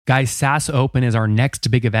Guys, SaaS Open is our next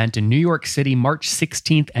big event in New York City, March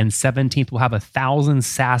 16th and 17th. We'll have 1,000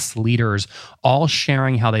 SaaS leaders all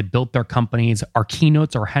sharing how they built their companies. Our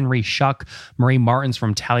keynotes are Henry Schuck, Marie Martins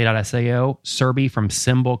from Tally.sao, Serby from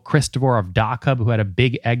Symbol, Christopher of DocHub, who had a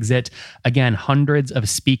big exit. Again, hundreds of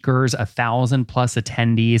speakers, 1,000 plus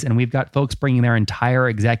attendees, and we've got folks bringing their entire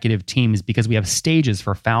executive teams because we have stages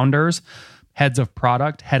for founders, heads of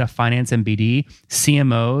product, head of finance and BD,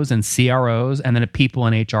 CMOs and CROs, and then a people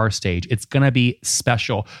and HR stage. It's going to be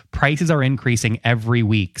special. Prices are increasing every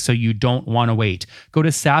week, so you don't want to wait. Go to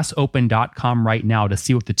saasopen.com right now to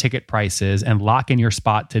see what the ticket price is and lock in your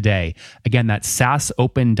spot today. Again, that's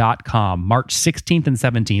saasopen.com, March 16th and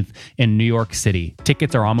 17th in New York City.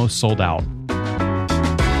 Tickets are almost sold out.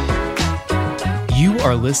 You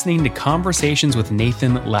are listening to Conversations with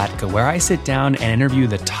Nathan Latka, where I sit down and interview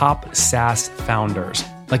the top SaaS founders,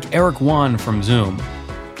 like Eric Yuan from Zoom.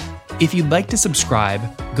 If you'd like to subscribe,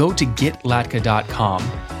 go to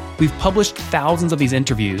getlatka.com. We've published thousands of these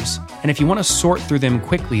interviews, and if you want to sort through them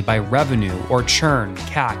quickly by revenue or churn,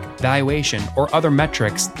 CAC, valuation, or other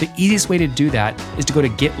metrics, the easiest way to do that is to go to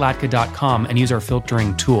getlatka.com and use our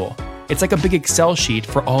filtering tool. It's like a big Excel sheet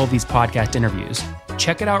for all of these podcast interviews.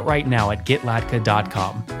 Check it out right now at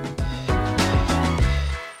getlatka.com.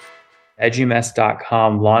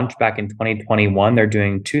 Edumess.com launched back in 2021. They're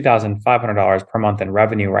doing $2,500 per month in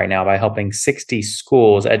revenue right now by helping 60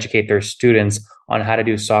 schools educate their students on how to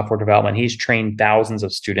do software development. He's trained thousands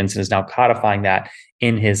of students and is now codifying that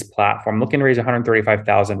in his platform. Looking to raise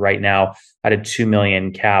 $135,000 right now at a $2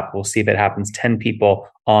 million cap. We'll see if it happens. 10 people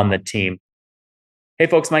on the team. Hey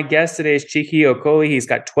folks, my guest today is Chike Okoli. He's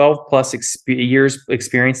got 12 plus years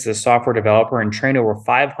experience as a software developer and trained over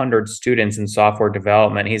 500 students in software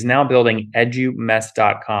development. He's now building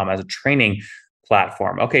edumess.com as a training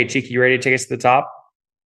platform. Okay, Chike, you ready to take us to the top?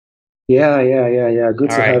 Yeah. Good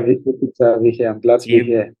to have you here. I'm glad to be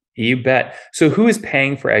here. You bet. So who is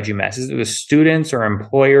paying for Edumess? Is it the students or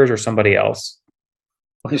employers or somebody else?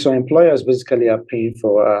 Okay, so employers basically are paying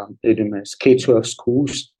for Edumess, K-12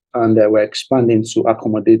 schools. And we're expanding to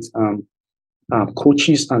accommodate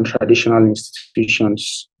coaches and traditional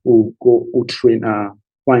institutions who train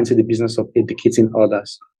who are into the business of educating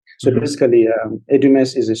others. So basically,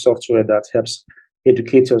 Edumess is a software that helps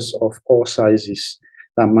educators of all sizes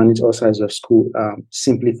that manage all sizes of school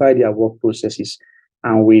simplify their work processes.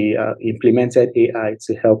 And we implemented AI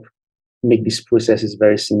to help make these processes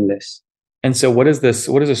very seamless. And so what does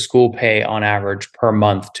a school pay on average per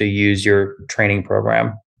month to use your training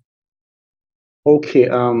program? Okay,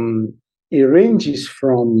 it ranges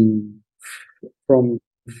from $48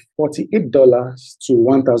 to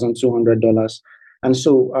 $1,200, and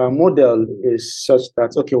so our model is such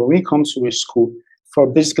that when we come to a school for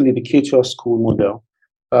basically the K-12 school model,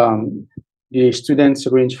 the students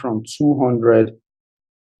range from 200,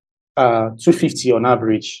 250 on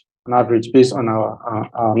average based on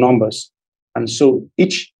our numbers, and so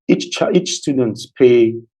each student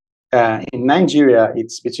pay. In Nigeria,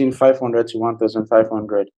 it's between 500 to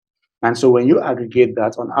 1,500. And so when you aggregate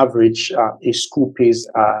that, on average, a school pays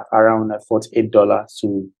around $48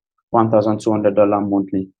 to $1,200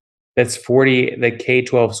 monthly. That's the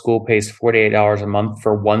K-12 school pays $48 a month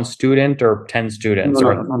for one student or 10 students?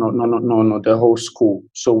 No, the whole school.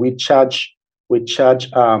 So we charge, I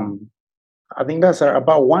think that's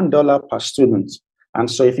about $1 per student. And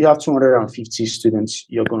so if you have 250 students,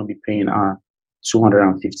 you're going to be paying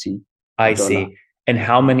 $250. I see. And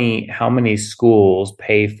how many schools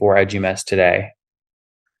pay for Edumess today?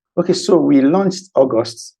 Okay, so we launched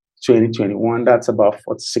August 2021. That's about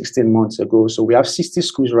 16 months ago. So we have 60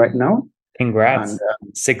 schools right now. Congrats. And,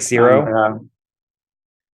 60?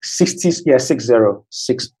 60, yeah, 60.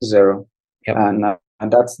 Yep.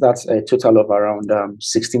 And that's a total of around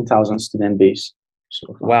 16,000 student base.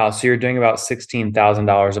 So wow. So you're doing about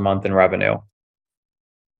 $16,000 a month in revenue.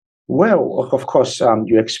 Well, of course,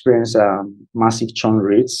 you experience massive churn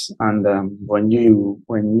rates, and when you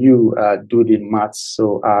do the maths,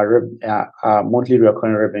 so our monthly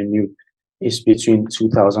recurring revenue is between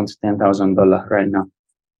 $2,000 to $10,000 right now.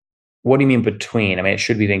 What do you mean between? I mean, it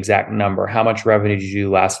should be the exact number. How much revenue did you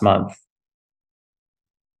do last month?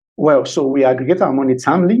 Well, so we aggregate our money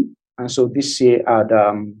timely, and so this year I'd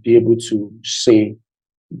be able to say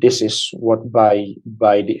this is what by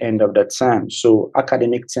the end of the term. So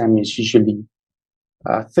academic term is usually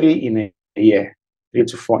 3 in a year, 3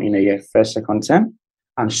 to 4 in a year, first, second term.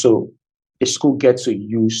 And so a school gets to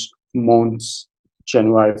use months,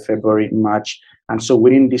 January, February, March. And so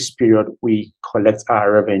within this period, we collect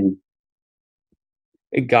our revenue.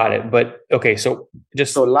 Got it. But okay, so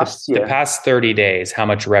last year, the past 30 days, how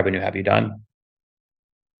much revenue have you done?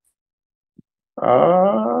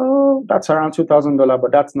 That's around $2,000,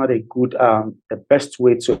 but that's not a good, the best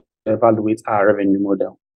way to evaluate our revenue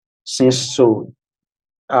model.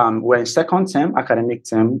 We're in second term, academic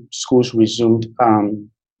term, schools resumed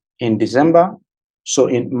in December. So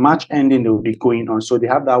in March ending, they will be going on. So they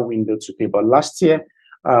have that window to pay. But last year,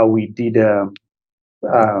 we did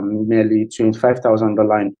nearly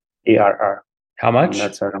 $25,000 in ARR. How much? And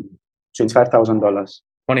that's $25,000.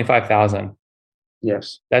 25,000.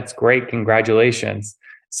 Yes. That's great. Congratulations.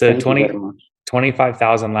 So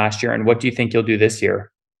 25,000 last year. And what do you think you'll do this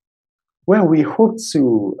year? Well, we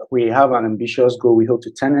have an ambitious goal. We hope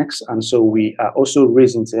to 10x. And so we are also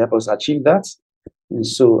raising to help us achieve that. And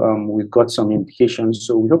so we've got some indications.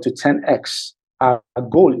 So we hope to 10x. Our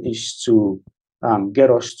goal is to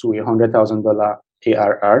get us to $100,000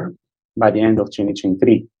 ARR by the end of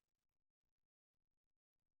 2023.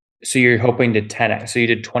 So you're hoping to 10x. So you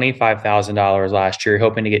did $25,000 last year. You're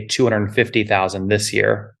hoping to get $250,000 this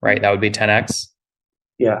year, right? That would be 10x.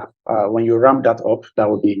 Yeah. When you ramp that up, that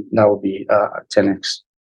would be 10x.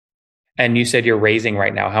 And you said you're raising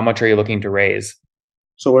right now. How much are you looking to raise?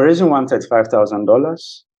 So we're raising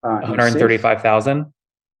 $135,000. $135,000.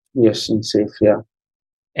 Yes, in SAFE. Yeah.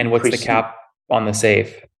 And what's the cap on the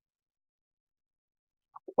SAFE?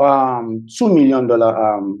 $2 million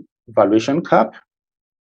valuation cap.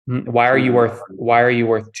 Why are you worth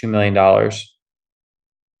 $2 million?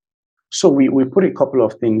 So we put a couple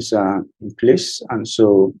of things in place, and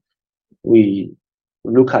so we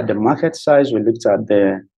look at the market size. We looked at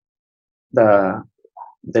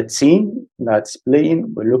the team that's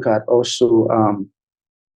playing. We look at also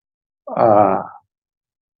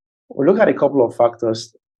we look at a couple of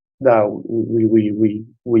factors that we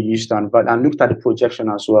used and looked at the projection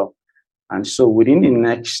as well. And so within the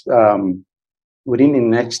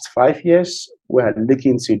next 5 years, we're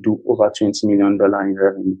looking to do over $20 million in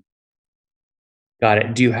revenue. Got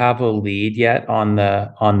it. Do you have a lead yet on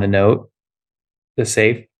the note, the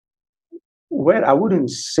SAFE? Well, I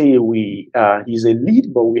wouldn't say he's a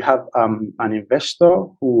lead, but we have an investor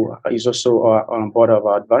who is also on board of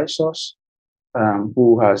our advisors,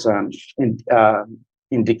 who has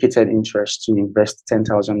indicated interest to invest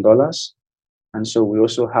 $10,000. And so we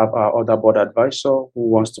also have our other board advisor who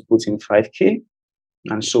wants to put in $5,000.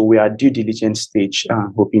 And so we are due diligence stage,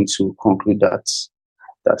 hoping to conclude that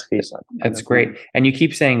phase. That's great. And you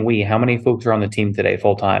keep saying we. How many folks are on the team today,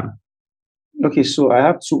 full time? Okay, so I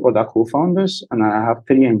have 2 other co-founders and I have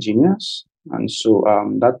 3 engineers. And so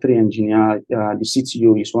that 3 engineer, the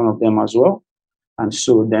CTO is one of them as well. And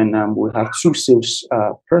so then we have 2 sales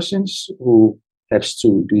persons who helps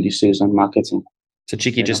to do the sales and marketing. So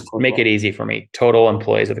Chiki, just make it easy for me. Total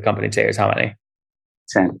employees of the company today is how many?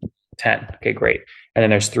 10. Okay, great. And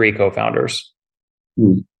then there's 3 co-founders.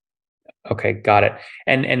 Okay, got it.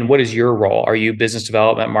 And what is your role? Are you business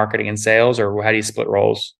development, marketing, and sales, or how do you split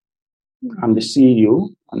roles? I'm the CEO.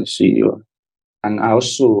 And I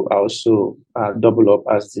also double up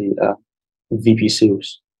as the VP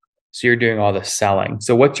sales. So you're doing all the selling.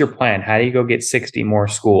 So what's your plan? How do you go get 60 more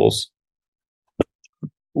schools?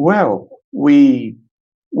 Well, we've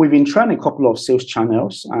been trying a couple of sales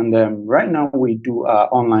channels, and right now we do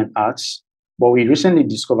online ads. But we recently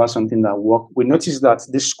discovered something that worked. We noticed that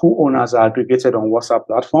the school owners are aggregated on WhatsApp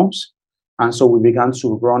platforms. And so we began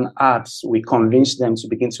to run ads. We convinced them to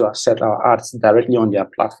begin to accept our ads directly on their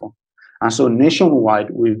platform. And so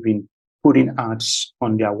nationwide, we've been putting ads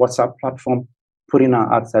on their WhatsApp platform, putting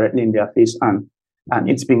our ads directly in their face. And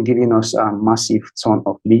it's been giving us a massive ton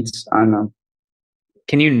of leads. And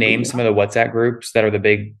can you name some of the WhatsApp groups that are the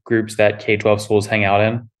big groups that K-12 schools hang out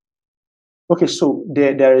in? Okay, so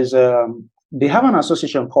there is they have an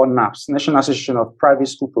association called NAPS, National Association of Private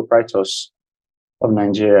School Proprietors of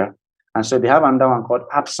Nigeria. And so they have another one called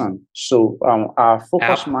AppSun. So our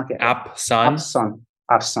focus market. AppSun?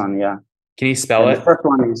 AppSun, yeah. Can you spell it? The first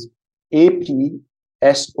one is AppSun.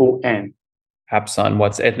 AppSun.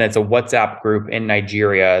 And it's a WhatsApp group in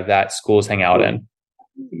Nigeria that schools hang out in.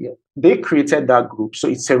 Yeah. They created that group. So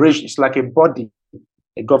it's like a body,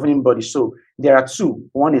 a governing body. So there are 2.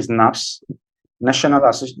 One is NAPS, National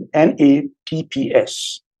Association,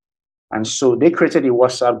 NAPPS. And so they created a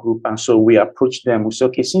WhatsApp group. And so we approached them. We said,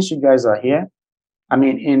 okay, since you guys are here, I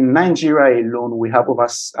mean, in Nigeria alone, we have over,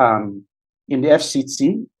 in the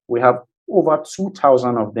FCT, we have over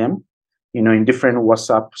 2,000 of them, in different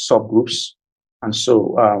WhatsApp subgroups. And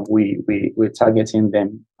so we're targeting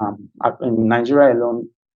them. In Nigeria alone,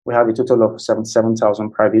 we have a total of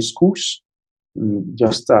 77,000 private schools,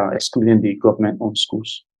 just excluding the government-owned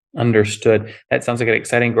schools. Understood. That sounds like an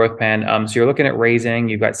exciting growth plan. So you're looking at raising,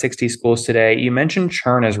 you've got 60 schools today. You mentioned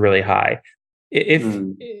churn is really high.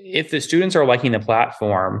 If the students are liking the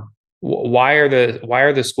platform, why are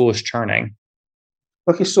the schools churning?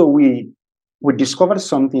 Okay, so we discovered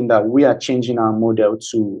something that we are changing our model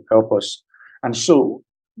to help us, and so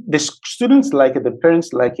the students like it, the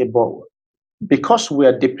parents like it, but because we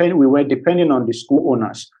were depending on the school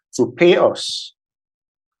owners to pay us,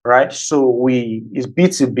 right? So it's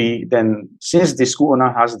B2B. Then since the school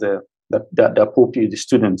owner has the pupil, the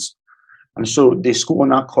students, and so the school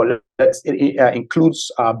owner collects it, includes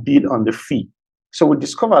our bid on the fee. So we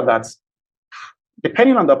discovered that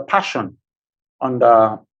depending on the passion on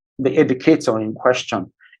the educator in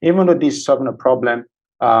question, even though this is solving a problem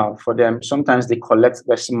for them, sometimes they collect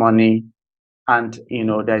less money, and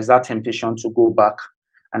there's that temptation to go back.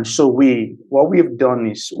 And so what we've done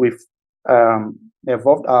is we've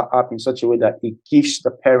evolved our app in such a way that it gives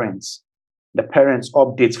the parents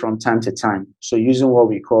updates from time to time. So using what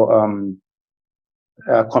we call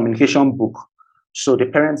a communication book. So the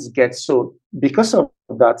parents because of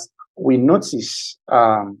that, we notice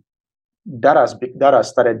that has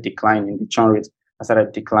started declining. The churn rate has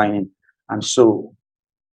started declining, and so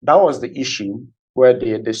that was the issue where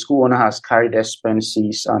the school owner has carried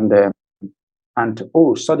expenses, and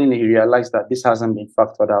suddenly he realized that this hasn't been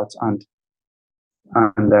factored out, and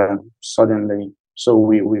suddenly, so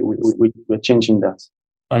we're changing that.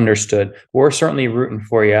 Understood. We're certainly rooting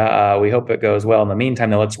for you. We hope it goes well. In the meantime,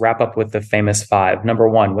 though, let's wrap up with the famous five. Number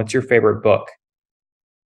one, what's your favorite book?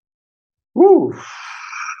 Ooh,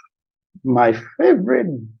 my favorite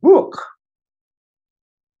book.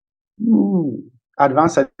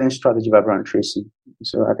 Advanced Identity Strategy by Brian Tracy.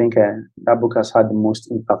 So I think that book has had the most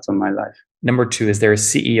impact on my life. Number two, is there a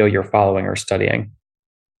CEO you're following or studying?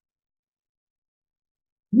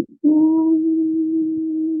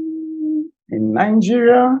 In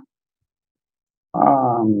Nigeria,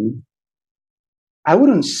 I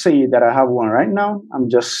wouldn't say that I have one right now. I'm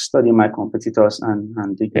just studying my competitors and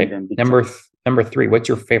digging them. Number three, what's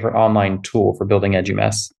your favorite online tool for building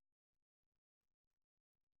EduMess?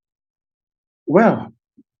 Well,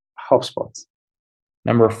 HubSpot.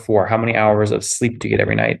 Number four, how many hours of sleep do you get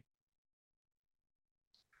every night?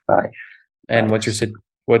 5. And what's your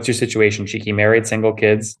situation, Chiki? Married, single,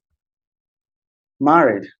 kids?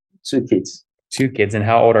 Married, 2 kids. 2 kids. And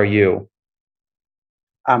how old are you?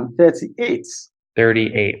 I'm 38.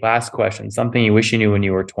 38. Last question. Something you wish you knew when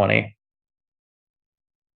you were 20.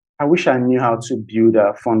 I wish I knew how to build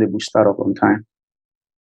a fundable startup on time.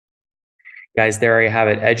 Guys, there you have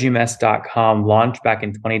it. EduMess.com launched back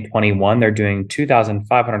in 2021. They're doing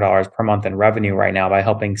 $2,500 per month in revenue right now by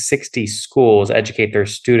helping 60 schools educate their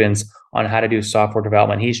students on how to do software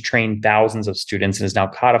development. He's trained thousands of students and is now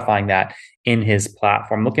codifying that in his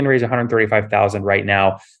platform. Looking to raise $135,000 right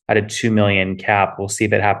now at a $2 million cap. We'll see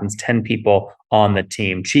if it happens. 10 people on the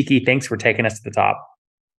team. Chiki, thanks for taking us to the top.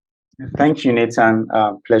 Thank you, Nathan.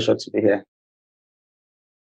 Pleasure to be here.